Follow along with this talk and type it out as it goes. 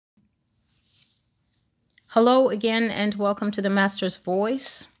Hello again and welcome to the Master's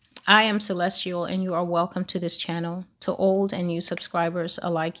Voice. I am Celestial and you are welcome to this channel. To old and new subscribers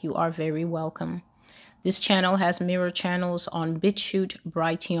alike, you are very welcome. This channel has mirror channels on BitChute,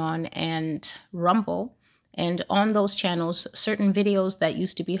 Brighteon, and Rumble. And on those channels, certain videos that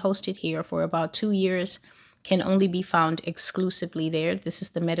used to be hosted here for about 2 years can only be found exclusively there. This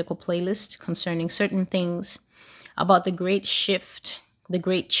is the medical playlist concerning certain things about the great shift, the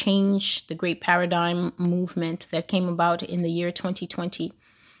great change, the great paradigm movement that came about in the year 2020.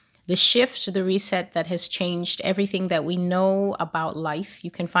 The shift, the reset that has changed everything that we know about life. You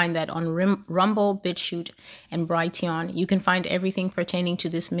can find that on Rumble, BitChute, and Brighteon. You can find everything pertaining to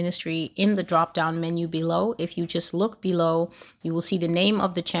this ministry in the drop-down menu below. If you just look below, you will see the name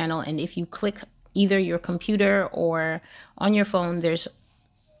of the channel. And if you click either your computer or on your phone,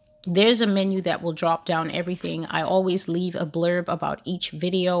 there's a menu that will drop down everything. I always leave a blurb about each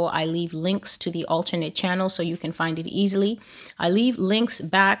video. I leave links to the alternate channel so you can find it easily. I leave links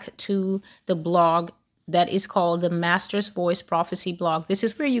back to the blog that is called the Master's Voice Prophecy blog. This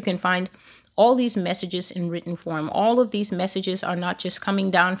is where you can find all these messages in written form. All of these messages are not just coming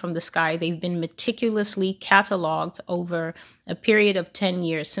down from the sky. They've been meticulously cataloged over a period of 10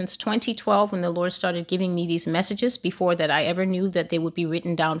 years. Since 2012, when the Lord started giving me these messages, before that I ever knew that they would be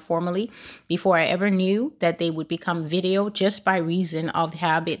written down formally, before I ever knew that they would become video, just by reason of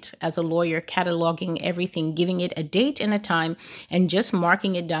habit as a lawyer, cataloging everything, giving it a date and a time, and just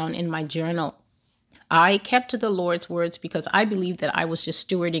marking it down in my journal. I kept to the Lord's words because I believed that I was just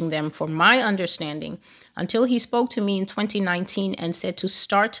stewarding them for my understanding until he spoke to me in 2019 and said to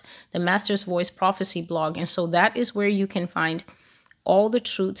start the Master's Voice Prophecy blog. And so that is where you can find all the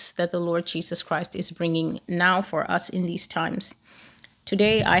truths that the Lord Jesus Christ is bringing now for us in these times.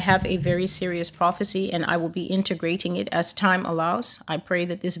 Today, I have a very serious prophecy and I will be integrating it as time allows. I pray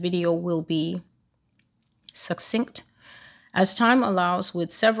that this video will be succinct as time allows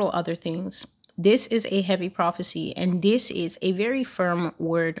with several other things. This is a heavy prophecy, and this is a very firm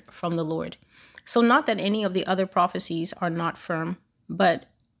word from the Lord. So not that any of the other prophecies are not firm, but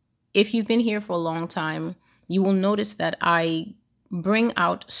if you've been here for a long time, you will notice that I bring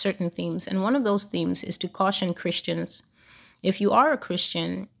out certain themes. And one of those themes is to caution Christians. If you are a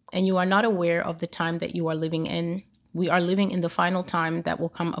Christian and you are not aware of the time that you are living in, we are living in the final time that will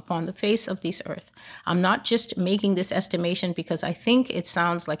come upon the face of this earth. I'm not just making this estimation because I think it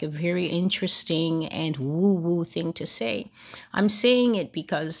sounds like a very interesting and woo-woo thing to say. I'm saying it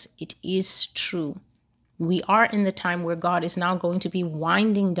because it is true. We are in the time where God is now going to be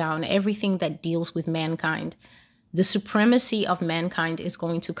winding down everything that deals with mankind. The supremacy of mankind is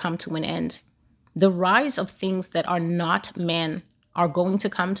going to come to an end. The rise of things that are not man are going to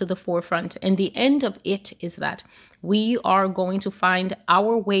come to the forefront. And the end of it is that we are going to find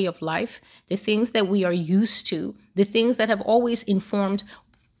our way of life, the things that we are used to, the things that have always informed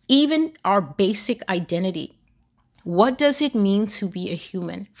even our basic identity. What does it mean to be a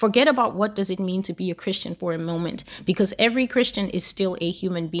human? Forget about what does it mean to be a Christian for a moment, because every Christian is still a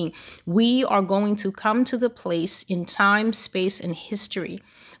human being. We are going to come to the place in time, space, and history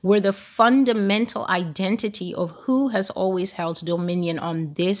where the fundamental identity of who has always held dominion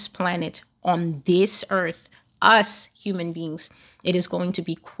on this planet, on this earth, us human beings, it is going to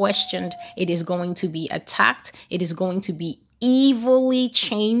be questioned. It is going to be attacked. It is going to be evilly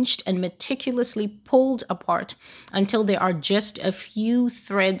changed and meticulously pulled apart until there are just a few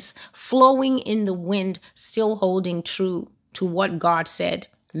threads flowing in the wind, still holding true to what God said.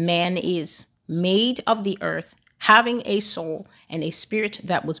 Man is made of the earth, having a soul and a spirit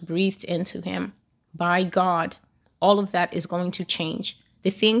that was breathed into him by God. All of that is going to change.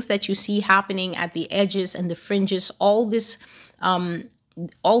 The things that you see happening at the edges and the fringes, all this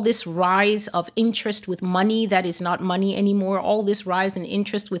rise of interest with money that is not money anymore, all this rise in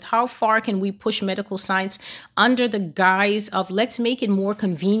interest with how far can we push medical science under the guise of let's make it more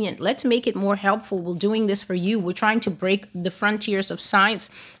convenient, let's make it more helpful, we're doing this for you, we're trying to break the frontiers of science,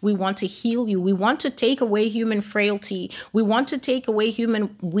 we want to heal you, we want to take away human frailty, we want to take away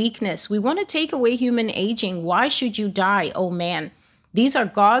human weakness, we want to take away human aging. Why should you die, oh man? These are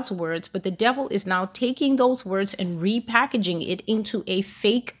God's words, but the devil is now taking those words and repackaging it into a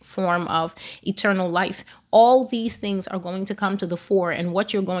fake form of eternal life. All these things are going to come to the fore, and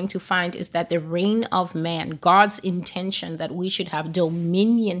what you're going to find is that the reign of man, God's intention that we should have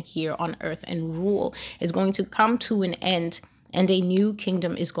dominion here on earth and rule, is going to come to an end, and a new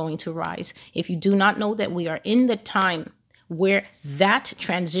kingdom is going to rise. If you do not know that we are in the time where that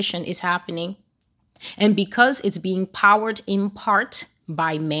transition is happening, and because it's being powered in part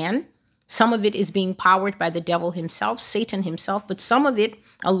by man, some of it is being powered by the devil himself, Satan himself, but some of it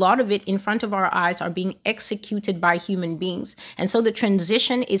A lot of it in front of our eyes are being executed by human beings. And so the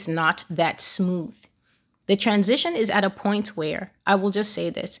transition is not that smooth. The transition is at a point where, I will just say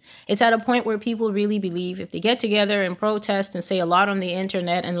this, it's at a point where people really believe if they get together and protest and say a lot on the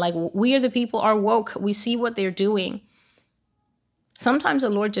internet and like, we are the people are woke, we see what they're doing. Sometimes the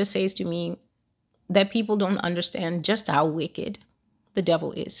Lord just says to me that people don't understand just how wicked the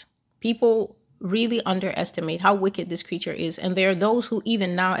devil is. People really underestimate how wicked this creature is. And there are those who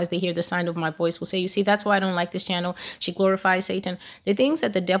even now, as they hear the sound of my voice, will say, you see, that's why I don't like this channel. She glorifies Satan. The things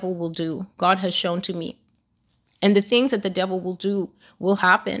that the devil will do, God has shown to me. And the things that the devil will do will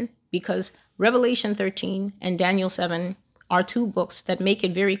happen because Revelation 13 and Daniel 7 are two books that make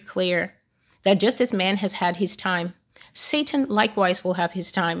it very clear that just as man has had his time, Satan likewise will have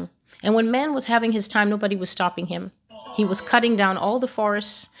his time. And when man was having his time, nobody was stopping him. He was cutting down all the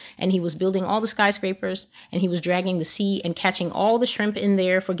forests and he was building all the skyscrapers and he was dragging the sea and catching all the shrimp in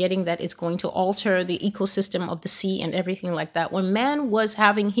there, forgetting that it's going to alter the ecosystem of the sea and everything like that. When man was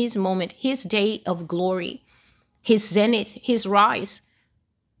having his moment, his day of glory, his zenith, his rise,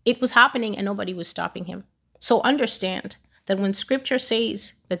 it was happening and nobody was stopping him. So understand that when scripture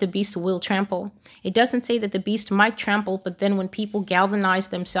says that the beast will trample, it doesn't say that the beast might trample, but then when people galvanize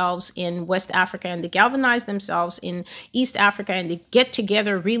themselves in West Africa and they galvanize themselves in East Africa and they get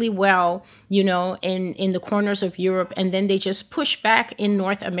together really well, you know, in the corners of Europe, and then they just push back in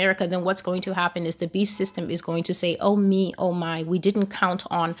North America, then what's going to happen is the beast system is going to say, oh me, oh my, we didn't count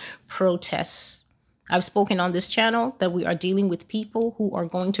on protests. I've spoken on this channel that we are dealing with people who are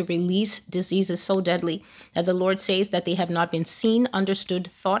going to release diseases so deadly that the Lord says that they have not been seen,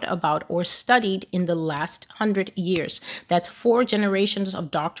 understood, thought about, or studied in the last 100 years. That's 4 generations of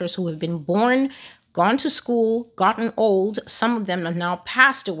doctors who have been born, gone to school, gotten old. Some of them have now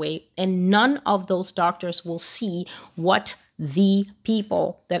passed away, and none of those doctors will see what the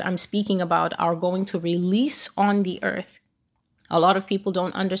people that I'm speaking about are going to release on the earth. A lot of people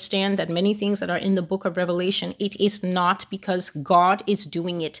don't understand that many things that are in the book of Revelation, it is not because God is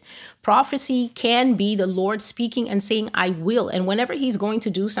doing it. Prophecy can be the Lord speaking and saying, I will. And whenever he's going to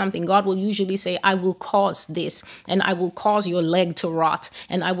do something, God will usually say, I will cause this, and I will cause your leg to rot,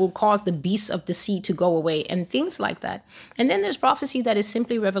 and I will cause the beasts of the sea to go away, and things like that. And then there's prophecy that is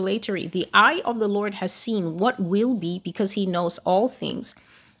simply revelatory. The eye of the Lord has seen what will be because he knows all things,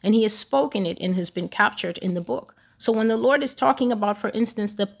 and he has spoken it and has been captured in the book. So when the Lord is talking about, for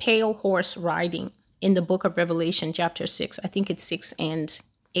instance, the pale horse riding in the book of Revelation, chapter 6, I think it's 6 and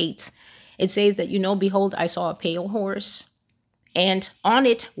 8, it says that, you know, behold, I saw a pale horse, and on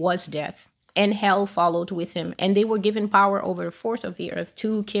it was death, and hell followed with him. And they were given power over a fourth of the earth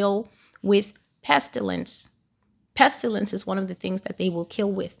to kill with pestilence. Pestilence is one of the things that they will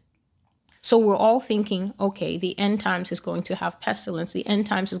kill with. So we're all thinking, okay, the end times is going to have pestilence. The end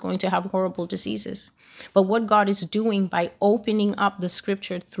times is going to have horrible diseases. But what God is doing by opening up the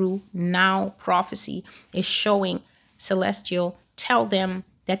scripture through now prophecy is showing, Celestial, tell them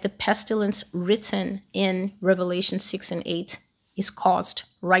that the pestilence written in Revelation 6 and 8 is caused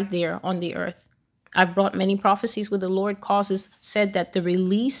right there on the earth. I've brought many prophecies where the Lord said that the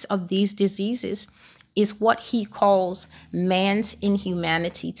release of these diseases is what he calls man's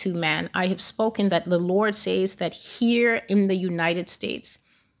inhumanity to man. I have spoken that the Lord says that here in the United States,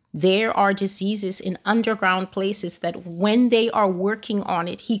 there are diseases in underground places that when they are working on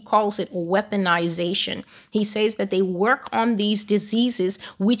it, he calls it weaponization. He says that they work on these diseases,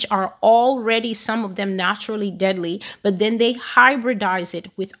 which are already some of them naturally deadly, but then they hybridize it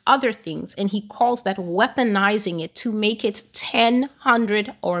with other things. And he calls that weaponizing it to make it 10,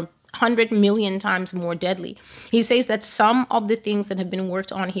 100, or 100 million times more deadly. He says that some of the things that have been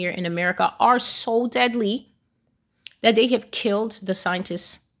worked on here in America are so deadly that they have killed the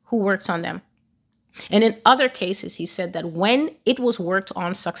scientists who worked on them. And in other cases, he said that when it was worked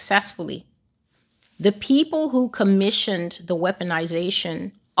on successfully, the people who commissioned the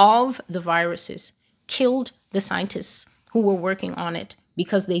weaponization of the viruses killed the scientists who were working on it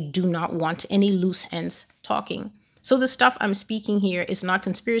because they do not want any loose ends talking. So the stuff I'm speaking here is not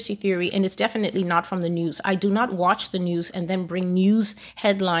conspiracy theory, and it's definitely not from the news. I do not watch the news and then bring news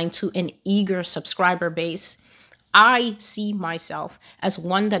headline to an eager subscriber base. I see myself as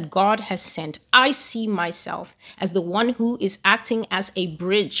one that God has sent. I see myself as the one who is acting as a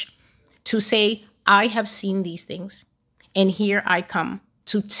bridge to say, I have seen these things, and here I come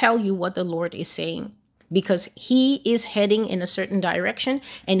to tell you what the Lord is saying. Because he is heading in a certain direction,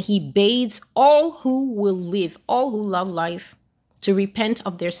 and he bids all who will live, all who love life, to repent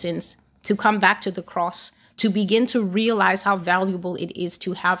of their sins, to come back to the cross, to begin to realize how valuable it is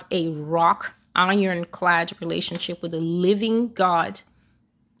to have a rock, ironclad relationship with a living God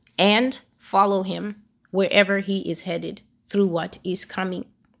and follow him wherever he is headed through what is coming.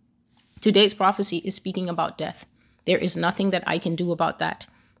 Today's prophecy is speaking about death. There is nothing that I can do about that.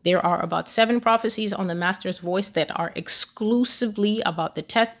 There are about 7 prophecies on the Master's Voice that are exclusively about the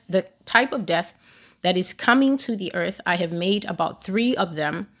type of death that is coming to the earth. I have made about 3 of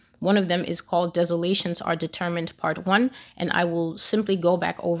them. One of them is called Desolations Are Determined Part 1, and I will simply go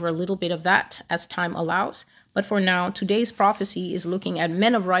back over a little bit of that as time allows. But for now, today's prophecy is looking at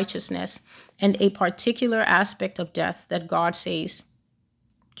men of righteousness and a particular aspect of death that God says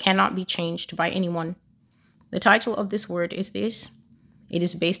cannot be changed by anyone. The title of this word is this. It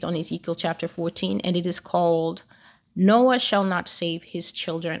is based on Ezekiel chapter 14, and it is called Noah Shall Not Save His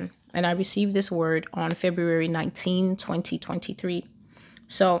Children. And I received this word on February 19, 2023.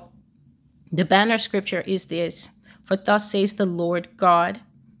 So the banner scripture is this. For thus says the Lord God,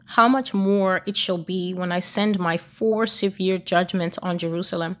 how much more it shall be when I send my 4 severe judgments on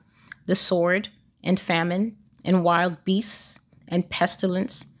Jerusalem, the sword and famine and wild beasts and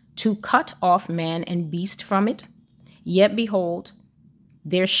pestilence, to cut off man and beast from it. Yet behold,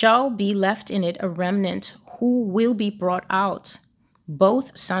 there shall be left in it a remnant who will be brought out,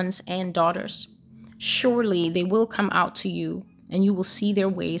 both sons and daughters. Surely they will come out to you, and you will see their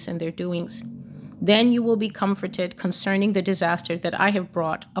ways and their doings. Then you will be comforted concerning the disaster that I have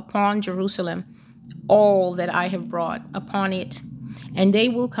brought upon Jerusalem, all that I have brought upon it. And they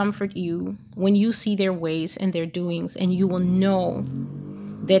will comfort you when you see their ways and their doings, and you will know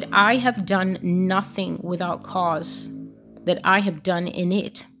that I have done nothing without cause, that I have done in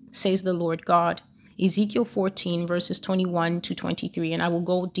it, says the Lord God. Ezekiel 14, verses 21 to 23. And I will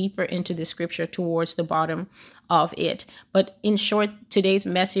go deeper into the scripture towards the bottom of it. But in short, today's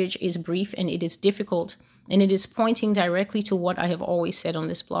message is brief and it is difficult. And it is pointing directly to what I have always said on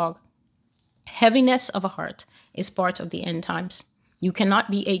this blog. Heaviness of a heart is part of the end times. You cannot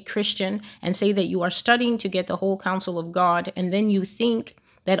be a Christian and say that you are studying to get the whole counsel of God, and then you think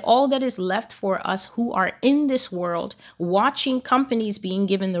that all that is left for us who are in this world, watching companies being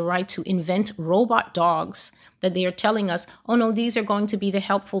given the right to invent robot dogs, that they are telling us, oh no, these are going to be the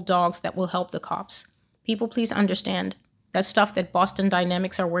helpful dogs that will help the cops. People, please understand that stuff that Boston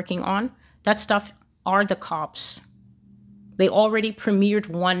Dynamics are working on, that stuff are the cops. They already premiered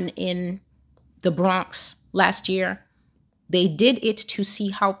one in the Bronx last year. They did it to see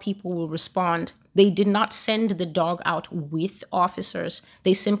how people will respond. They did not send the dog out with officers.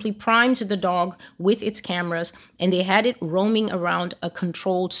 They simply primed the dog with its cameras and they had it roaming around a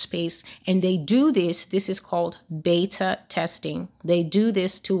controlled space. And they do this. This is called beta testing. They do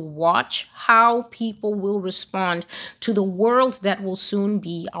this to watch how people will respond to the world that will soon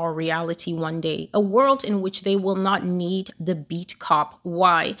be our reality one day. A world in which they will not need the beat cop.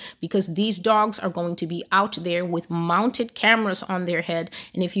 Why? Because these dogs are going to be out there with mounted cameras on their head.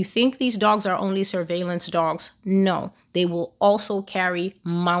 And if you think these dogs are only surveillance dogs, no, they will also carry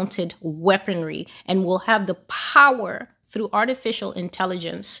mounted weaponry and will have the power through artificial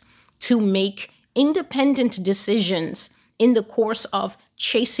intelligence to make independent decisions in the course of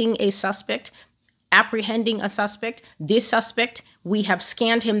chasing a suspect, apprehending a suspect. This suspect, we have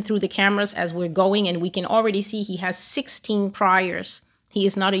scanned him through the cameras as we're going, and we can already see he has 16 priors. He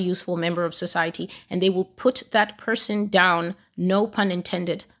is not a useful member of society, and they will put that person down, no pun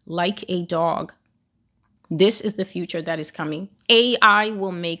intended, like a dog. This is the future that is coming. AI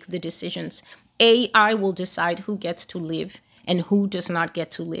will make the decisions. AI will decide who gets to live and who does not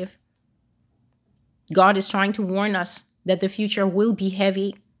get to live. God is trying to warn us that the future will be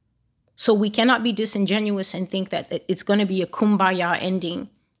heavy. So we cannot be disingenuous and think that it's going to be a kumbaya ending.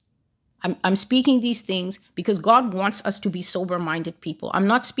 I'm speaking these things because God wants us to be sober-minded people. I'm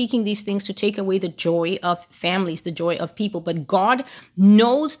not speaking these things to take away the joy of families, the joy of people, but God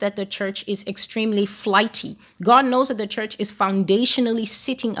knows that the church is extremely flighty. God knows that the church is foundationally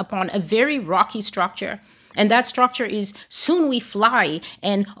sitting upon a very rocky structure. And that structure is soon we fly.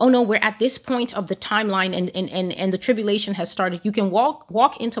 And oh no, we're at this point of the timeline and the tribulation has started. You can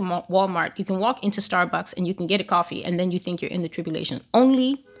walk into Walmart, you can walk into Starbucks and you can get a coffee and then you think you're in the tribulation.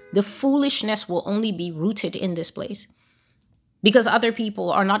 Only the foolishness will only be rooted in this place because other people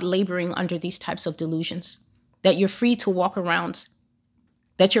are not laboring under these types of delusions, that you're free to walk around,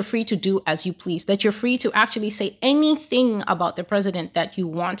 that you're free to do as you please, that you're free to actually say anything about the president that you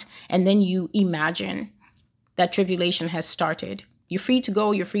want. And then you imagine that tribulation has started. You're free to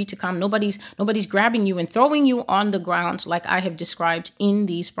go, you're free to come. Nobody's grabbing you and throwing you on the ground like I have described in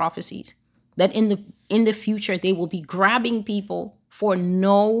these prophecies. That in the future, they will be grabbing people for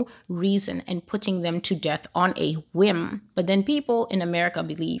no reason and putting them to death on a whim. But then people in America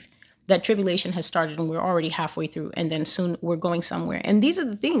believe that tribulation has started and we're already halfway through, and then soon we're going somewhere. And these are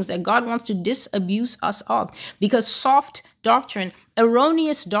the things that God wants to disabuse us of, because soft doctrine,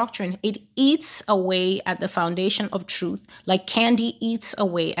 erroneous doctrine, it eats away at the foundation of truth like candy eats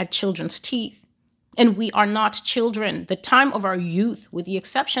away at children's teeth. And we are not children. The time of our youth, with the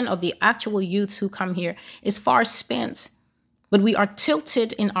exception of the actual youths who come here, is far spent. But we are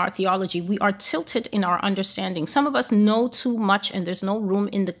tilted in our theology. We are tilted in our understanding. Some of us know too much, and there's no room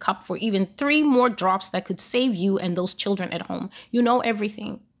in the cup for even 3 more drops that could save you and those children at home. You know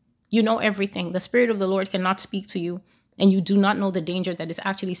everything. You know everything. The Spirit of the Lord cannot speak to you, and you do not know the danger that is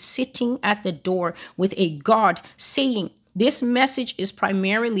actually sitting at the door with a God saying, this message is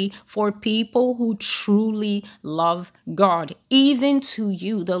primarily for people who truly love God. Even to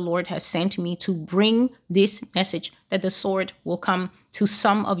you, the Lord has sent me to bring this message, that the sword will come to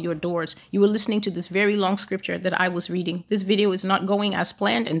some of your doors. You were listening to this very long scripture that I was reading. This video is not going as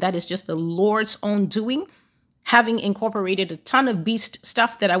planned, and that is just the Lord's own doing, having incorporated a ton of beast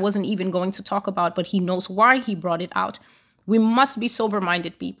stuff that I wasn't even going to talk about, but he knows why he brought it out. We must be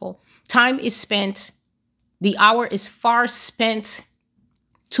sober-minded people. Time is spent. The hour is far spent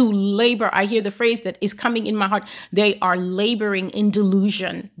to labor. I hear the phrase that is coming in my heart. They are laboring in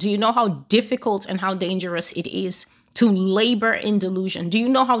delusion. Do you know how difficult and how dangerous it is to labor in delusion? Do you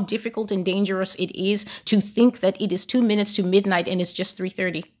know how difficult and dangerous it is to think that it is 2 minutes to midnight and it's just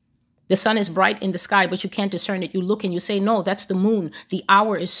 3:30? The sun is bright in the sky, but you can't discern it. You look and you say, no, that's the moon. The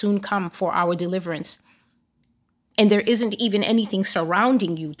hour is soon come for our deliverance. And there isn't even anything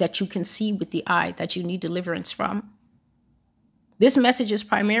surrounding you that you can see with the eye that you need deliverance from. This message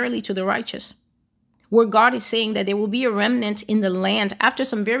is primarily to the righteous, where God is saying that there will be a remnant in the land after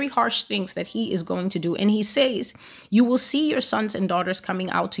some very harsh things that he is going to do. And he says, you will see your sons and daughters coming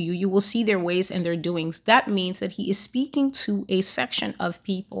out to you. You will see their ways and their doings. That means that he is speaking to a section of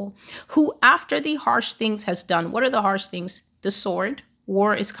people who, after the harsh things has done, what are the harsh things? The sword.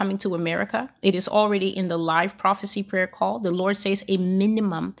 War is coming to America. It is already in the live prophecy prayer call. The Lord says a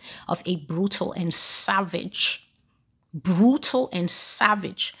minimum of a brutal and savage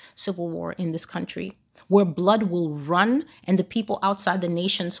civil war in this country, where blood will run and the people outside the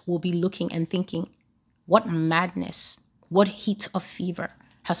nations will be looking and thinking, what madness, what heat of fever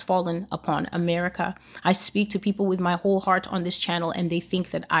has fallen upon America. I speak to people with my whole heart on this channel, and they think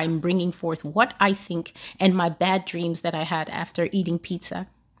that I'm bringing forth what I think and my bad dreams that I had after eating pizza.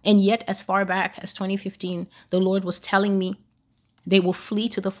 And yet, as far back as 2015, the Lord was telling me they will flee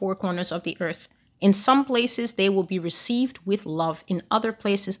to the 4 corners of the earth. In some places, they will be received with love. In other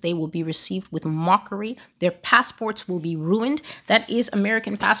places, they will be received with mockery. Their passports will be ruined. That is,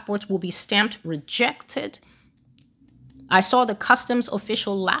 American passports will be stamped rejected. I saw the customs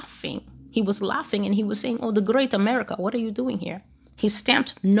official laughing. He was laughing and he was saying, oh, the great America, what are you doing here? He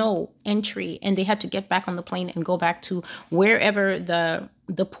stamped no entry, and they had to get back on the plane and go back to wherever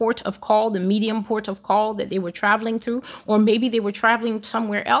the port of call, the medium port of call that they were traveling through, or maybe they were traveling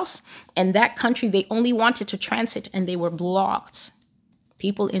somewhere else, and that country they only wanted to transit and they were blocked.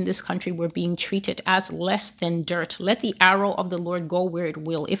 People in this country were being treated as less than dirt. Let the arrow of the Lord go where it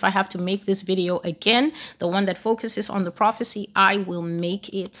will. If I have to make this video again, the one that focuses on the prophecy, I will make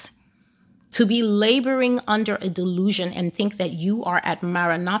it. To be laboring under a delusion and think that you are at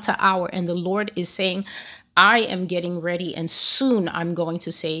Maranatha hour and the Lord is saying, I am getting ready and soon I'm going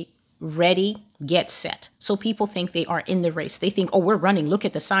to say, ready, get set. So people think they are in the race. They think, oh, we're running. Look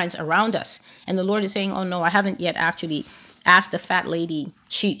at the signs around us. And the Lord is saying, oh, no, I haven't yet actually asked the fat lady.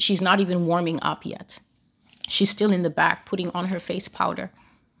 She's not even warming up yet. She's still in the back putting on her face powder.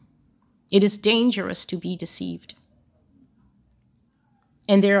 It is dangerous to be deceived.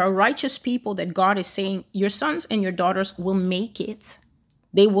 And there are righteous people that God is saying, your sons and your daughters will make it.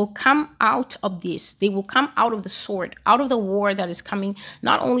 They will come out of this. They will come out of the sword, out of the war that is coming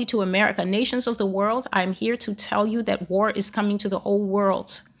not only to America, nations of the world. I'm here to tell you that war is coming to the whole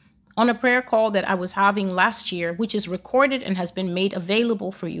world. On a prayer call that I was having last year, which is recorded and has been made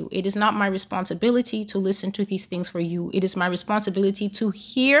available for you. It is not my responsibility to listen to these things for you. It is my responsibility to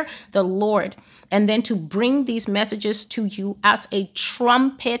hear the Lord and then to bring these messages to you as a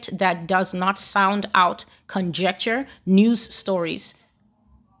trumpet that does not sound out conjecture, news stories,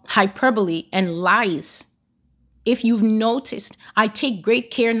 hyperbole, and lies. If you've noticed, I take great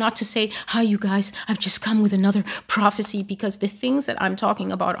care not to say, hi, you guys, I've just come with another prophecy, because the things that I'm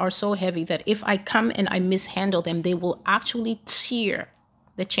talking about are so heavy that if I come and I mishandle them, they will actually tear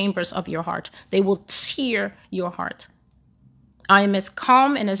the chambers of your heart. They will tear your heart. I am as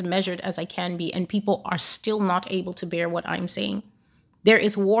calm and as measured as I can be, and people are still not able to bear what I'm saying. There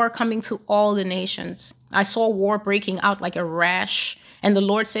is war coming to all the nations. I saw war breaking out like a rash. And the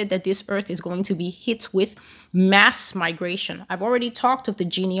Lord said that this earth is going to be hit with mass migration. I've already talked of the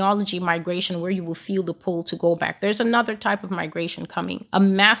genealogy migration where you will feel the pull to go back. There's another type of migration coming, a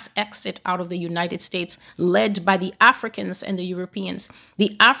mass exit out of the United States led by the Africans and the Europeans.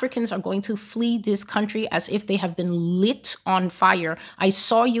 The Africans are going to flee this country as if they have been lit on fire. I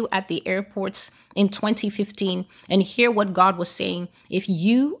saw you at the airports in 2015 and hear what God was saying. If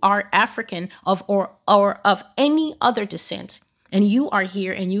you are African or of any other descent, and you are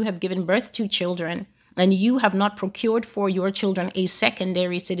here and you have given birth to children, and you have not procured for your children a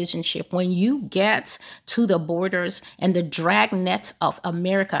secondary citizenship, when you get to the borders and the dragnet of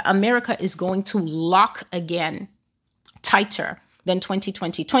America, America is going to lock again tighter than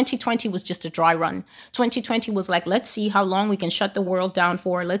 2020. 2020 was just a dry run. 2020 was like, let's see how long we can shut the world down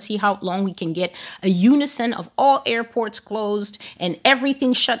for. Let's see how long we can get a unison of all airports closed and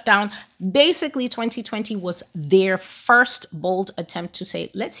everything shut down. Basically, 2020 was their first bold attempt to say,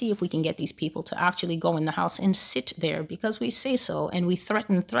 let's see if we can get these people to actually go in the house and sit there because we say so, and we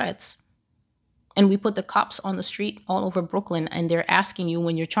threaten threats. And we put the cops on the street all over Brooklyn, and they're asking you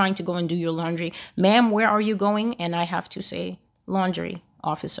when you're trying to go and do your laundry, ma'am, where are you going? And I have to say, laundry,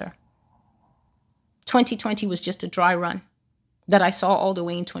 officer. 2020 was just a dry run that I saw all the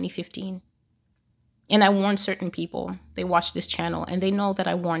way in 2015. And I warned certain people. They watch this channel and they know that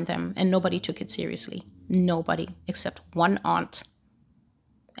I warned them, and nobody took it seriously. Nobody except one aunt.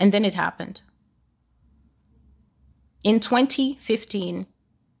 And then it happened. In 2015,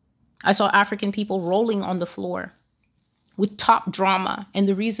 I saw African people rolling on the floor with top drama. And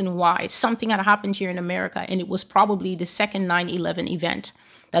the reason why, something had happened here in America, and it was probably the second 9/11 event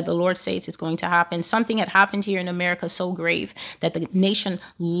that the Lord says is going to happen. Something had happened here in America so grave that the nation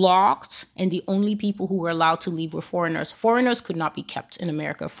locked, and the only people who were allowed to leave were foreigners. Foreigners could not be kept in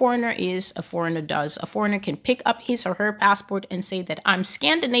America. Foreigner is, a foreigner does. A foreigner can pick up his or her passport and say that I'm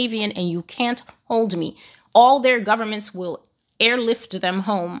Scandinavian and you can't hold me. All their governments will airlift them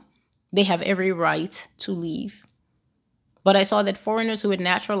home. They have every right to leave. But I saw that foreigners who had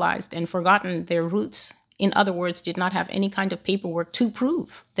naturalized and forgotten their roots, in other words, did not have any kind of paperwork to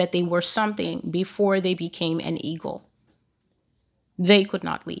prove that they were something before they became an eagle. They could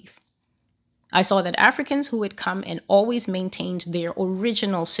not leave. I saw that Africans who had come and always maintained their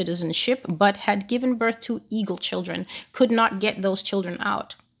original citizenship but had given birth to eagle children could not get those children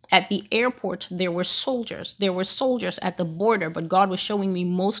out. At the airport, there were soldiers. There were soldiers at the border, but God was showing me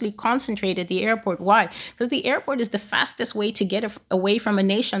mostly concentrated at the airport. Why? Because the airport is the fastest way to get away from a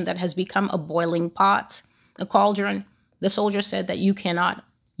nation that has become a boiling pot, a cauldron. The soldier said that you cannot.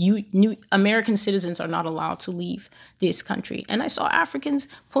 American citizens are not allowed to leave this country. And I saw Africans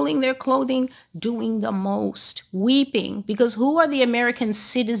pulling their clothing, doing the most, weeping, because who are the American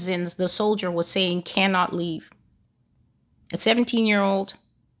citizens, the soldier was saying, cannot leave? A 17-year-old,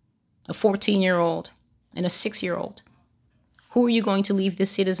 a 14-year-old, and a 6-year-old. Who are you going to leave the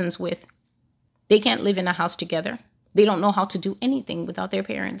citizens with? They can't live in a house together. They don't know how to do anything without their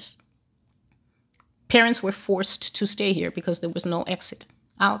parents. Parents were forced to stay here because there was no exit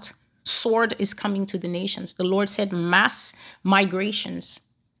out. Sword is coming to the nations. The Lord said mass migrations.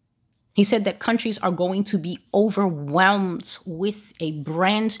 He said that countries are going to be overwhelmed with a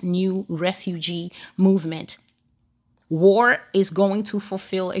brand new refugee movement. War is going to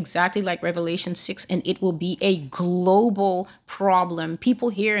fulfill exactly like Revelation 6, and it will be a global problem. People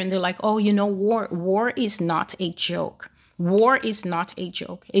hear and they're like, oh, war is not a joke. War is not a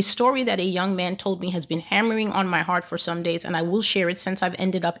joke. A story that a young man told me has been hammering on my heart for some days, and I will share it since I've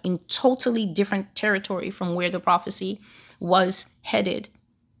ended up in totally different territory from where the prophecy was headed.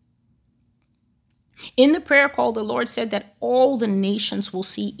 In the prayer call, the Lord said that all the nations will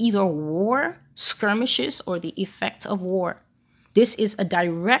see either war, skirmishes, or the effect of war. This is a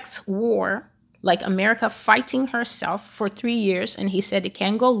direct war, like America fighting herself for 3 years. And he said it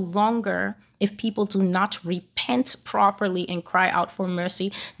can go longer if people do not repent properly and cry out for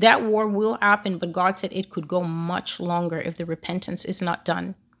mercy. That war will happen, but God said it could go much longer if the repentance is not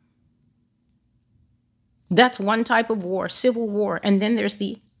done. That's one type of war, civil war. And then there's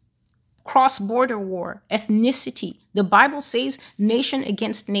the cross-border war, ethnicity. The Bible says nation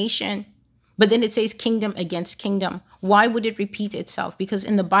against nation, but then it says kingdom against kingdom. Why would it repeat itself? Because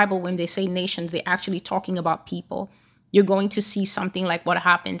in the Bible, when they say nation, they're actually talking about people. You're going to see something like what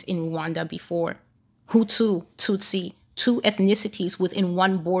happened in Rwanda before. Hutu, Tutsi, two ethnicities within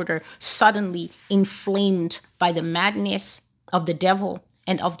one border, suddenly inflamed by the madness of the devil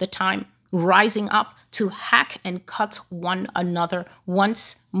and of the time, rising up to hack and cut one another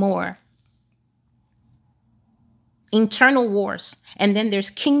once more. internal wars. And then there's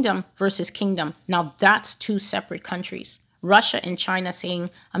kingdom versus kingdom. Now that's two separate countries. Russia and China saying,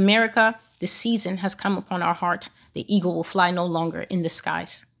 America, the season has come upon our heart. The eagle will fly no longer in the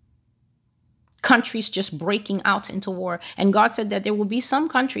skies. Countries just breaking out into war. And God said that there will be some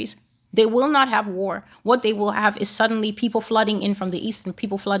countries, they will not have war. What they will have is suddenly people flooding in from the east and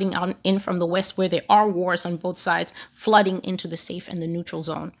people flooding in from the west, where there are wars on both sides, flooding into the safe and the neutral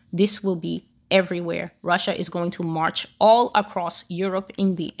zone. This will be everywhere. Russia is going to march all across Europe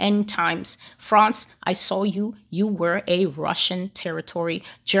in the end times. France, I saw you. You were a Russian territory.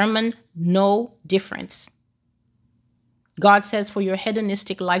 German, no difference. God says for your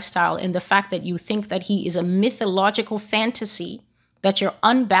hedonistic lifestyle and the fact that you think that he is a mythological fantasy, that your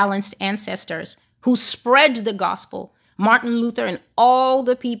unbalanced ancestors who spread the gospel, Martin Luther and all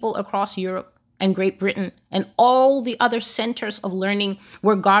the people across Europe and Great Britain and all the other centers of learning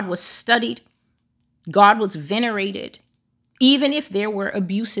where God was studied, God was venerated, even if there were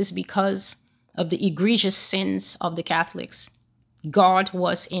abuses because of the egregious sins of the Catholics. God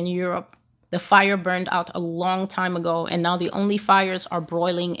was in Europe. The fire burned out a long time ago, and now the only fires are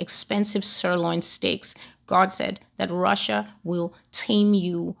broiling expensive sirloin steaks. God said that Russia will tame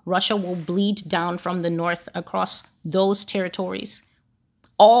you. Russia will bleed down from the north across those territories.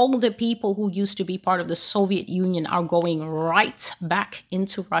 All the people who used to be part of the Soviet Union are going right back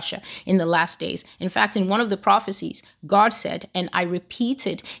into Russia in the last days. In fact, in one of the prophecies, God said, and I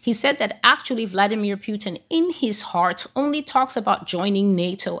repeated, he said that actually Vladimir Putin in his heart only talks about joining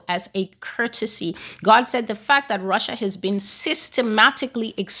NATO as a courtesy. God said the fact that Russia has been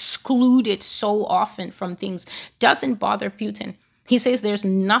systematically excluded so often from things doesn't bother Putin. He says there's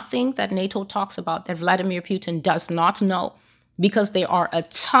nothing that NATO talks about that Vladimir Putin does not know, because there are a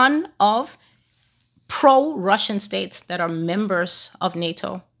ton of pro-Russian states that are members of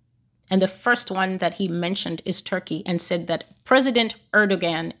NATO. And the first one that he mentioned is Turkey, and said that President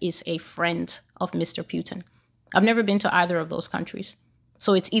Erdogan is a friend of Mr. Putin. I've never been to either of those countries.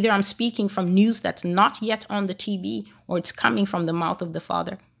 So it's either I'm speaking from news that's not yet on the TV, or it's coming from the mouth of the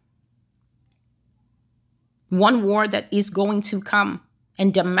Father. One war that is going to come,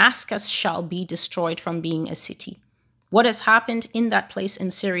 and Damascus shall be destroyed from being a city. What has happened in that place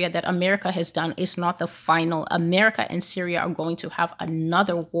in Syria that America has done is not the final. America and Syria are going to have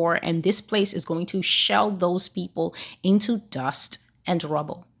another war, and this place is going to shell those people into dust and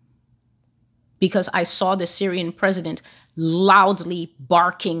rubble. Because I saw the Syrian president loudly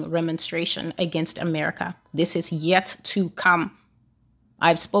barking remonstration against America. This is yet to come.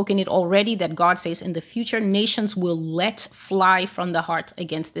 I've spoken it already that God says in the future, nations will let fly from the heart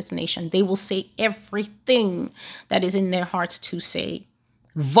against this nation. They will say everything that is in their hearts to say.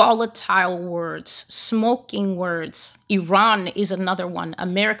 Volatile words, smoking words. Iran is another one.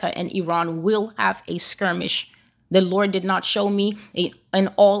 America and Iran will have a skirmish. The Lord did not show me an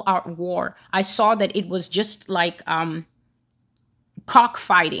all-out war. I saw that it was just like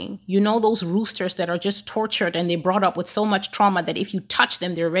cockfighting. You know, those roosters that are just tortured and they brought up with so much trauma that if you touch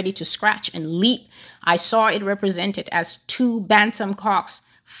them, they're ready to scratch and leap. I saw it represented as two bantam cocks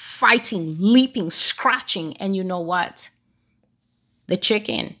fighting, leaping, scratching. And you know what? The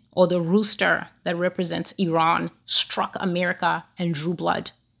chicken or the rooster that represents Iran struck America and drew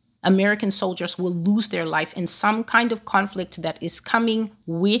blood. American soldiers will lose their life in some kind of conflict that is coming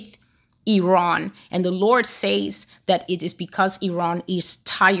with Iran. And the Lord says that it is because Iran is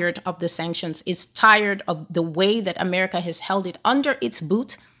tired of the sanctions, is tired of the way that America has held it under its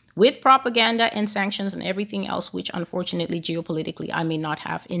boot with propaganda and sanctions and everything else, which unfortunately geopolitically I may not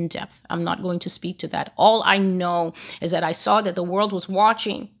have in depth. I'm not going to speak to that. All I know is that I saw that the world was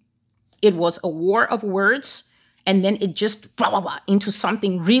watching. It was a war of words, and then it just blah, blah, blah, into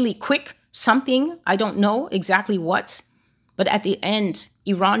something really quick, something, I don't know exactly what. But at the end,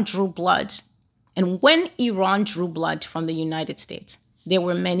 Iran drew blood. And when Iran drew blood from the United States, there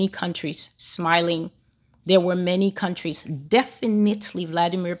were many countries smiling. There were many countries. Definitely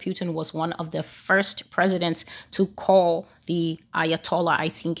Vladimir Putin was one of the first presidents to call the Ayatollah, I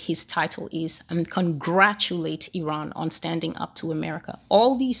think his title is, and congratulate Iran on standing up to America.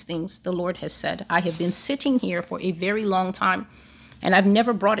 All these things the Lord has said. I have been sitting here for a very long time, and I've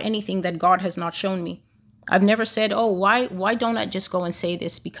never brought anything that God has not shown me. I've never said, oh, why don't I just go and say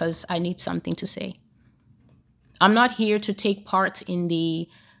this because I need something to say? I'm not here to take part in the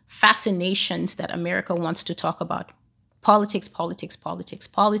fascinations that America wants to talk about. Politics, politics, politics,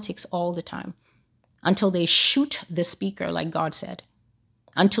 politics all the time. Until they shoot the speaker, like God said.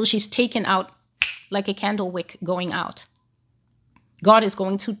 Until she's taken out like a candle wick going out. God is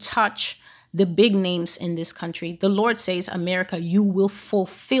going to touch the big names in this country. The Lord says, America, you will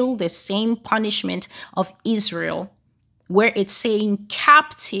fulfill the same punishment of Israel where it's saying,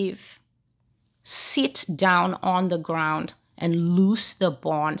 captive, sit down on the ground and loose the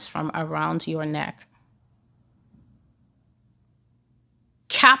bonds from around your neck.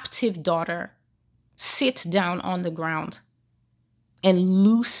 Captive daughter, sit down on the ground and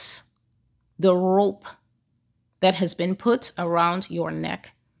loose the rope that has been put around your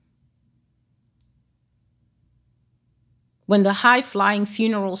neck. When the high-flying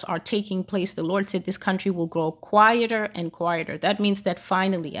funerals are taking place, the Lord said this country will grow quieter and quieter. That means that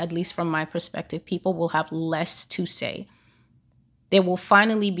finally, at least from my perspective, people will have less to say. There will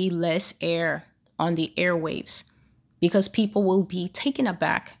finally be less air on the airwaves because people will be taken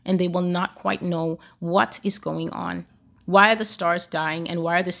aback and they will not quite know what is going on. Why are the stars dying, and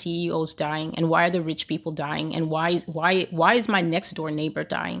why are the CEOs dying, and why are the rich people dying, and why is my next door neighbor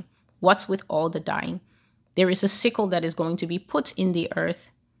dying? What's with all the dying? There is a sickle that is going to be put in the earth.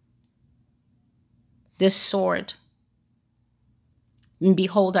 This sword. And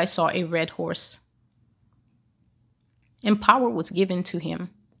behold, I saw a red horse. And power was given to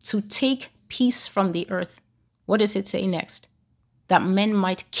him to take peace from the earth. What does it say next? That men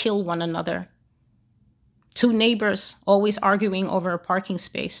might kill one another. Two neighbors always arguing over a parking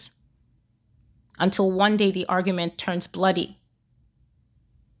space. Until one day the argument turns bloody.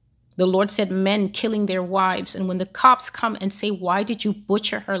 The Lord said men killing their wives. And when the cops come and say, why did you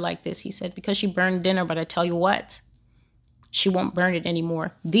butcher her like this? He said, because she burned dinner, but I tell you what, she won't burn it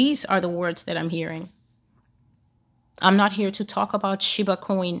anymore. These are the words that I'm hearing. I'm not here to talk about Shiba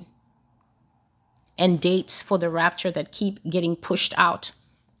coin and dates for the rapture that keep getting pushed out.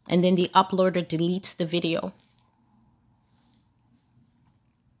 And then the uploader deletes the video.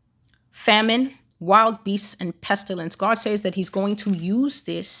 Famine, wild beasts, and pestilence. God says that he's going to use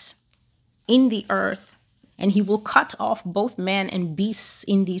this in the earth, and he will cut off both man and beasts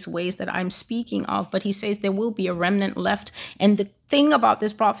in these ways that I'm speaking of. But he says there will be a remnant left. And the thing about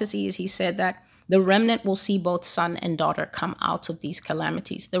this prophecy is he said that the remnant will see both son and daughter come out of these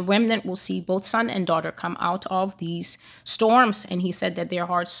calamities. The remnant will see both son and daughter come out of these storms. And he said that their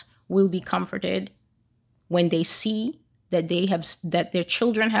hearts will be comforted when they see that that their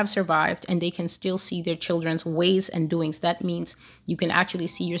children have survived, and they can still see their children's ways and doings. That means you can actually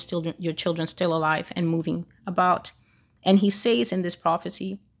see your children still alive and moving about. And he says in this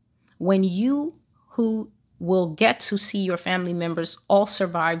prophecy, when you who will get to see your family members all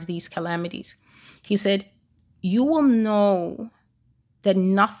survive these calamities, he said, you will know that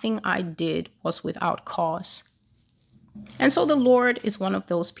nothing I did was without cause. And so the Lord is one of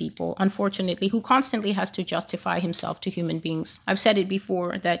those people, unfortunately, who constantly has to justify himself to human beings. I've said it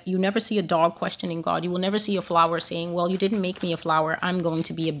before that you never see a dog questioning God. You will never see a flower saying, well, you didn't make me a flower. I'm going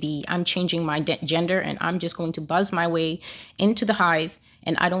to be a bee. I'm changing my gender, and I'm just going to buzz my way into the hive.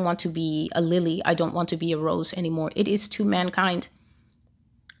 And I don't want to be a lily. I don't want to be a rose anymore. It is to mankind,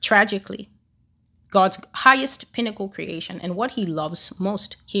 tragically, God's highest pinnacle creation and what he loves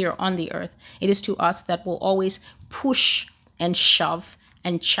most here on the earth. It is to us that will always push and shove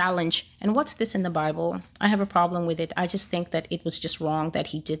and challenge. And what's this in the Bible? I have a problem with it. I just think that it was just wrong that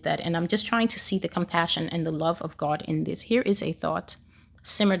he did that. And I'm just trying to see the compassion and the love of God in this. Here is a thought.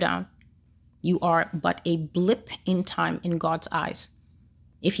 Simmer down. You are but a blip in time in God's eyes.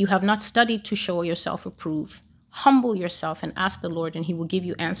 If you have not studied to show yourself approved, humble yourself and ask the Lord, and he will give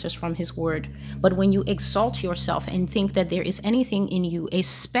you answers from his word. But when you exalt yourself and think that there is anything in you, a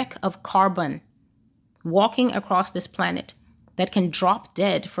speck of carbon walking across this planet that can drop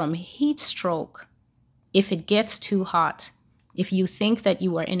dead from heat stroke if it gets too hot, if you think that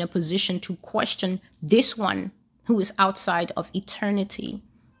you are in a position to question this one who is outside of eternity,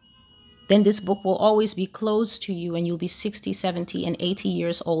 then this book will always be closed to you, and you'll be 60, 70, and 80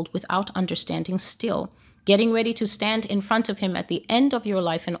 years old without understanding still, getting ready to stand in front of him at the end of your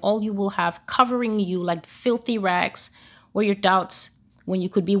life, and all you will have covering you like filthy rags were your doubts, when you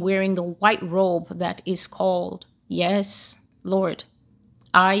could be wearing the white robe that is called, yes, Lord,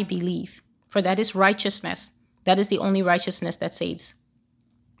 I believe. For that is righteousness. That is the only righteousness that saves.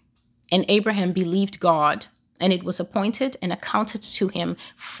 And Abraham believed God, and it was appointed and accounted to him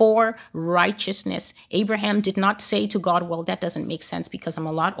for righteousness. Abraham did not say to God, well, that doesn't make sense because I'm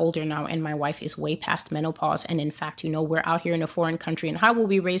a lot older now and my wife is way past menopause. And in fact, we're out here in a foreign country, and how will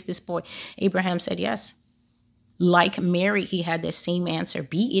we raise this boy? Abraham said, yes. Like Mary, he had the same answer.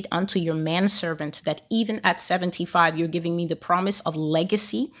 Be it unto your manservant that even at 75, you're giving me the promise of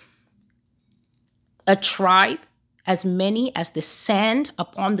legacy, a tribe, as many as the sand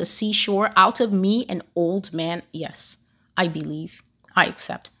upon the seashore, out of me, an old man. Yes, I believe, I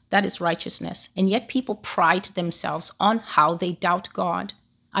accept. That is righteousness. And yet people pride themselves on how they doubt God.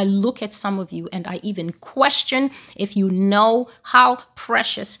 I look at some of you and I even question if you know how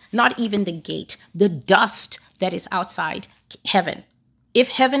precious, not even the gate, the dust that is outside heaven. If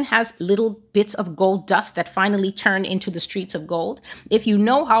heaven has little bits of gold dust that finally turn into the streets of gold, if you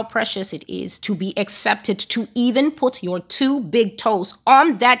know how precious it is to be accepted, to even put your 2 big toes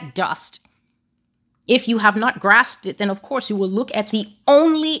on that dust, if you have not grasped it, then of course you will look at the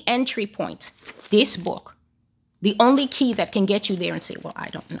only entry point, this book, the only key that can get you there, and say, well, I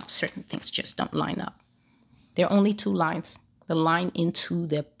don't know, certain things just don't line up. There are only 2 lines: the line into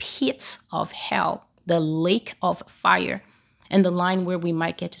the pits of hell, the lake of fire, and the line where we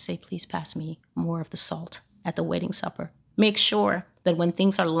might get to say, please pass me more of the salt at the wedding supper. Make sure that when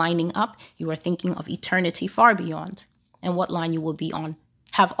things are lining up, you are thinking of eternity far beyond and what line you will be on.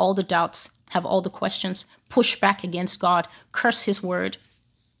 Have all the doubts, have all the questions, push back against God, curse his word.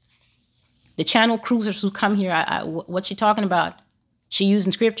 The channel cruisers who come here, what's she talking about? She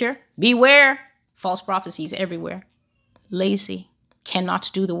using scripture? Beware, false prophecies everywhere. Lazy, cannot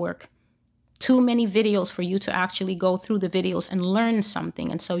do the work. Too many videos for you to actually go through the videos and learn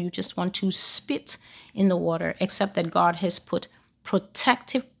something. And so you just want to spit in the water, except that God has put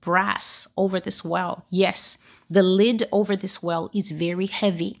protective brass over this well. Yes, the lid over this well is very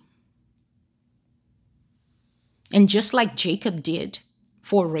heavy. And just like Jacob did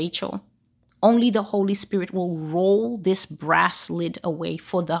for Rachel, only the Holy Spirit will roll this brass lid away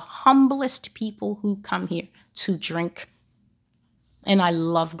for the humblest people who come here to drink. And I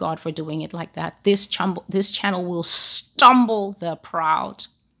love God for doing it like that. This channel will stumble the proud.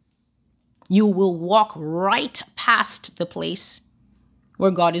 You will walk right past the place where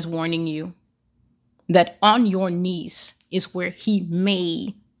God is warning you that on your knees is where he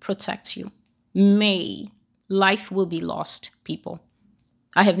may protect you. May. Life will be lost, people.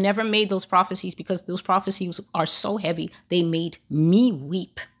 I have never made those prophecies because those prophecies are so heavy. They made me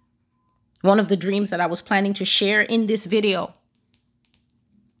weep. One of the dreams that I was planning to share in this video,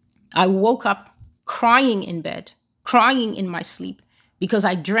 I woke up crying in bed, crying in my sleep, because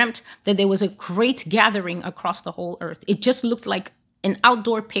I dreamt that there was a great gathering across the whole earth. It just looked like an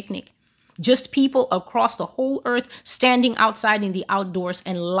outdoor picnic. Just people across the whole earth standing outside in the outdoors,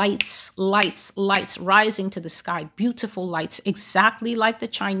 and lights, lights, lights rising to the sky. Beautiful lights, exactly like the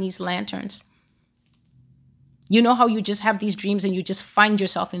Chinese lanterns. You know how you just have these dreams and you just find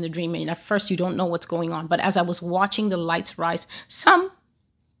yourself in the dream, and at first you don't know what's going on. But as I was watching the lights rise, some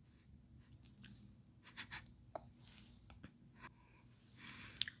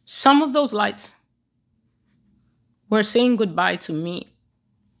of those lights were saying goodbye to me.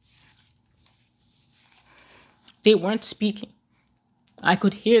 They weren't speaking. I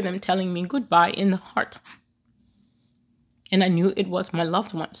could hear them telling me goodbye in the heart. And I knew it was my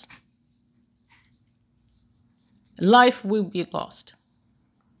loved ones. Life will be lost.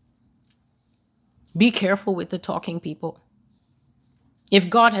 Be careful with the talking people. If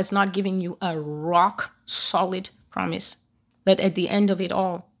God has not given you a rock solid promise that at the end of it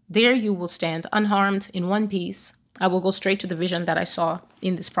all, there you will stand unharmed in one piece. I will go straight to the vision that I saw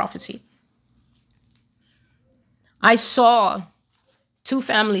in this prophecy. I saw 2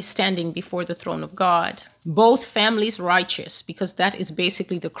 families standing before the throne of God, both families righteous, because that is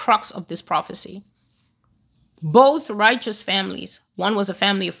basically the crux of this prophecy. Both righteous families. One was a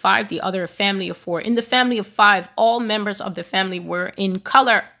family of 5, the other a family of 4. In the family of 5, all members of the family were in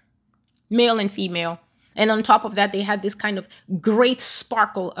color, male and female. And on top of that, they had this kind of great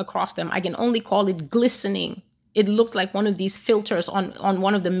sparkle across them. I can only call it glistening. It looked like one of these filters on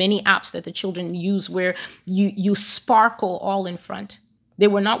one of the many apps that the children use where you sparkle all in front. They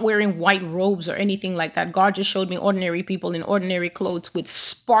were not wearing white robes or anything like that. God just showed me ordinary people in ordinary clothes with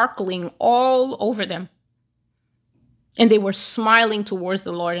sparkling all over them. And they were smiling towards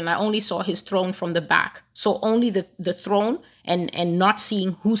the Lord, and I only saw his throne from the back. So only the throne and not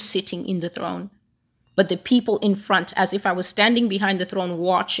seeing who's sitting in the throne. But the people in front, as if I was standing behind the throne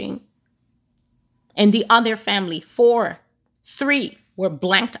watching. And the other family, 3 were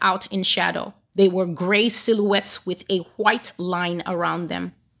blanked out in shadow. They were gray silhouettes with a white line around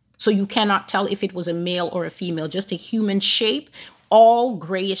them. So you cannot tell if it was a male or a female, just a human shape, all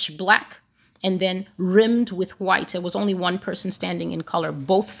grayish black, and then rimmed with white. There was only one person standing in color.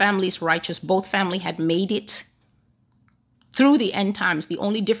 Both families righteous. Both family had made it through the end times. The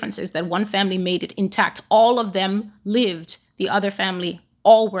only difference is that one family made it intact. All of them lived. The other family,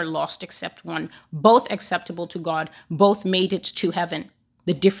 all were lost except one. Both acceptable to God. Both made it to heaven.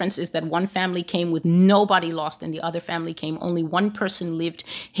 The difference is that one family came with nobody lost, and the other family came, only one person lived.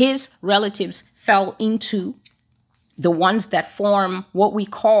 His relatives fell into the ones that form what we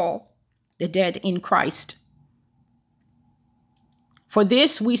call the dead in Christ. For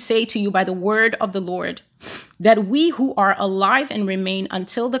this we say to you by the word of the Lord, that we who are alive and remain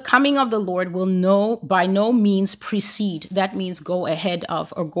until the coming of the Lord will by no means precede. That means go ahead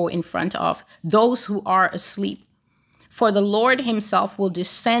of or go in front of those who are asleep. For the Lord himself will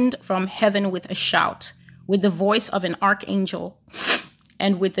descend from heaven with a shout, with the voice of an archangel,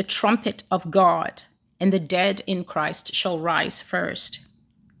 and with the trumpet of God, and the dead in Christ shall rise first.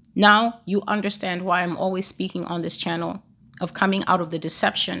 Now you understand why I'm always speaking on this channel of coming out of the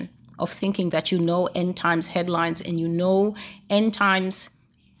deception of thinking that you know end times headlines and you know end times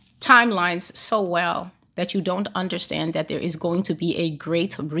timelines so well that you don't understand that there is going to be a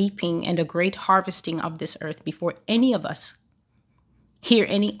great reaping and a great harvesting of this earth before any of us hear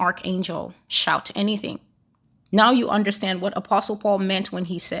any archangel shout anything. Now you understand what Apostle Paul meant when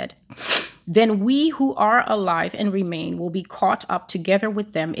he said, then we who are alive and remain will be caught up together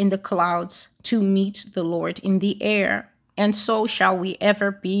with them in the clouds to meet the Lord in the air. And so shall we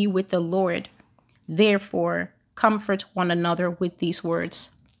ever be with the Lord. Therefore, comfort one another with these words.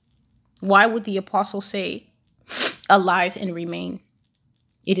 Why would the apostle say, alive and remain?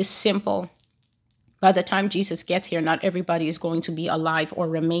 It is simple. By the time Jesus gets here, not everybody is going to be alive or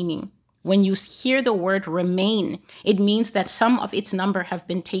remaining. When you hear the word remain, it means that some of its number have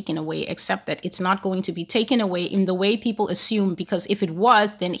been taken away, except that it's not going to be taken away in the way people assume, because if it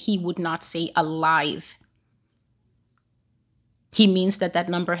was, then he would not say alive. He means that that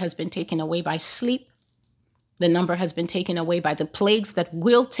number has been taken away by sleep. The number has been taken away by the plagues that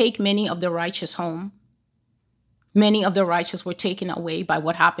will take many of the righteous home. Many of the righteous were taken away by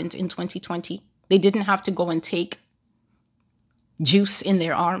what happened in 2020. They didn't have to go and take juice in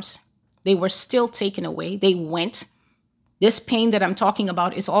their arms. They were still taken away. They went. This pain that I'm talking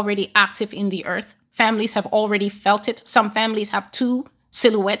about is already active in the earth. Families have already felt it. Some families have 2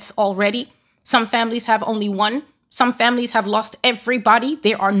 silhouettes already. Some families have only 1. Some families have lost everybody.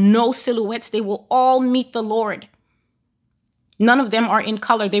 There are no silhouettes. They will all meet the Lord. None of them are in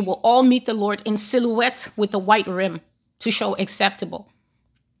color. They will all meet the Lord in silhouette with a white rim to show acceptable.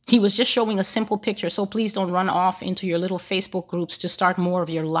 He was just showing a simple picture, so please don't run off into your little Facebook groups to start more of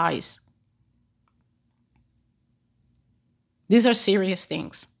your lies. These are serious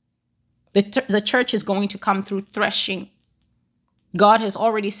things. The church is going to come through threshing. God has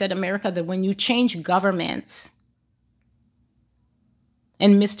already said, America, that when you change governments,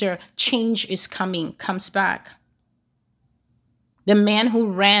 and Mr. Change is coming comes back. The man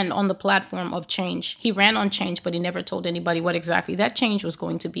who ran on the platform of change, he ran on change, but he never told anybody what exactly that change was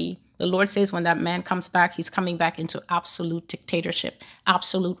going to be. The Lord says when that man comes back, he's coming back into absolute dictatorship,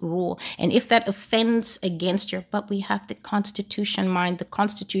 absolute rule. And if that offends against your, but we have the Constitution mind, the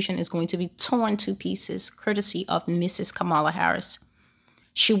Constitution is going to be torn to pieces, courtesy of Mrs. Kamala Harris.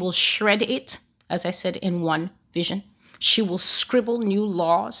 She will shred it, as I said in one vision. She will scribble new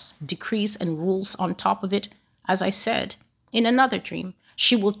laws, decrees, and rules on top of it, as I said in another dream.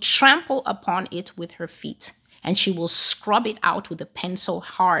 She will trample upon it with her feet, and she will scrub it out with a pen so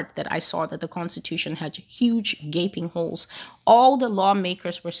hard that I saw that the Constitution had huge gaping holes. All the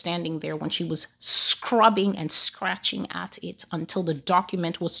lawmakers were standing there when she was scrubbing and scratching at it until the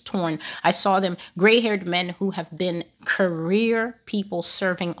document was torn. I saw them, gray-haired men who have been career people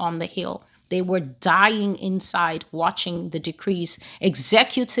serving on the Hill. They were dying inside watching the decrees.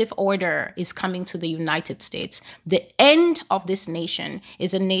 Executive order is coming to the United States. The end of this nation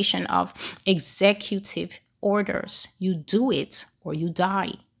is a nation of executive orders. You do it or you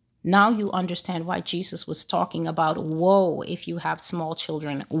die. Now you understand why Jesus was talking about woe if you have small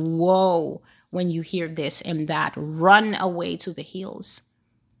children. Woe when you hear this and that. Run away to the hills.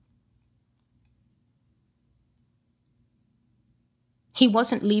 He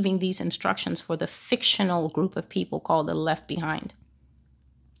wasn't leaving these instructions for the fictional group of people called the left behind.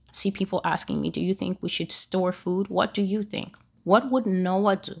 See people asking me, do you think we should store food? What do you think? What would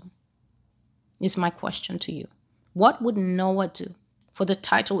Noah do? Is my question to you. What would Noah do? For the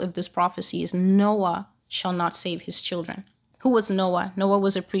title of this prophecy is Noah shall not save his children. Who was Noah? Noah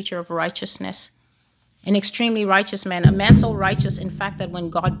was a preacher of righteousness, an extremely righteous man, a man so righteous, in fact, that when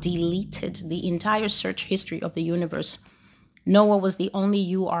God deleted the entire search history of the universe, Noah was the only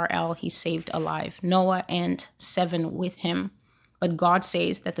URL he saved alive. Noah and 7 with him. But God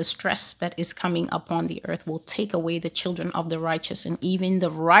says that the stress that is coming upon the earth will take away the children of the righteous, and even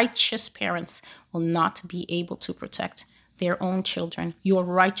the righteous parents will not be able to protect their own children. Your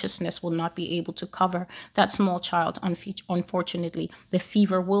righteousness will not be able to cover that small child. Unfortunately, the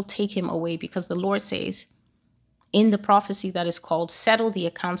fever will take him away, because the Lord says in the prophecy that is called Settle the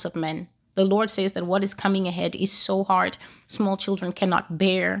Accounts of Men, the Lord says that what is coming ahead is so hard. Small children cannot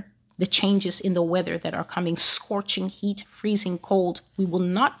bear the changes in the weather that are coming, scorching heat, freezing cold. We will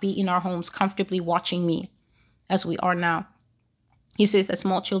not be in our homes comfortably watching me as we are now. He says that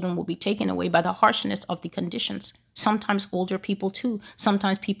small children will be taken away by the harshness of the conditions. Sometimes older people too.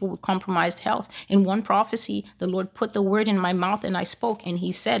 Sometimes people with compromised health. In one prophecy, the Lord put the word in my mouth and I spoke, and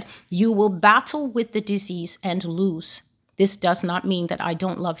he said, you will battle with the disease and lose. This does not mean that I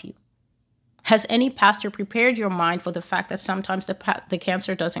don't love you. Has any pastor prepared your mind for the fact that sometimes the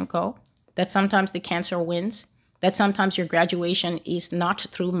cancer doesn't go? That sometimes the cancer wins? That sometimes your graduation is not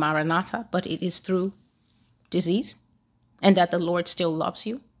through Maranatha, but it is through disease? And that the Lord still loves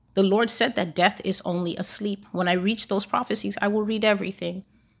you? The Lord said that death is only a sleep. When I reach those prophecies, I will read everything.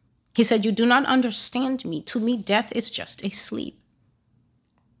 He said, you do not understand me. To me, death is just a sleep.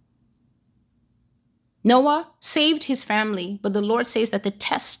 Noah saved his family, but the Lord says that the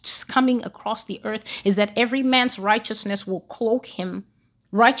tests coming across the earth is that every man's righteousness will cloak him.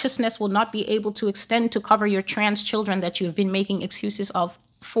 Righteousness will not be able to extend to cover your trans children that you've been making excuses of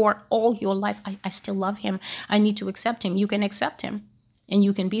for all your life. I still love him. I need to accept him. You can accept him and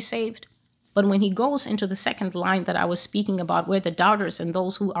you can be saved. But when he goes into the second line that I was speaking about, where the doubters and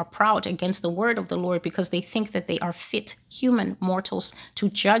those who are proud against the word of the Lord because they think that they are fit human mortals to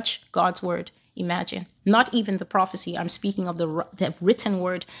judge God's word. Imagine, not even the prophecy. I'm speaking of the written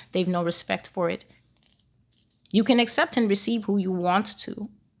word. They've no respect for it. You can accept and receive who you want to.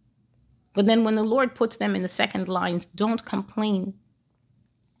 But then when the Lord puts them in the second line, don't complain.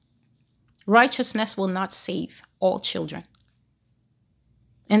 Righteousness will not save all children.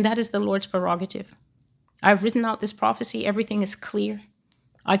 And that is the Lord's prerogative. I've written out this prophecy. Everything is clear.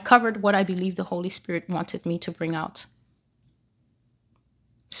 I covered what I believe the Holy Spirit wanted me to bring out.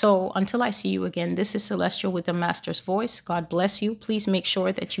 So until I see you again, this is Celestial with the Master's Voice. God bless you. Please make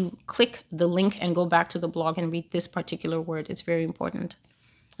sure that you click the link and go back to the blog and read this particular word. It's very important.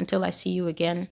 Until I see you again,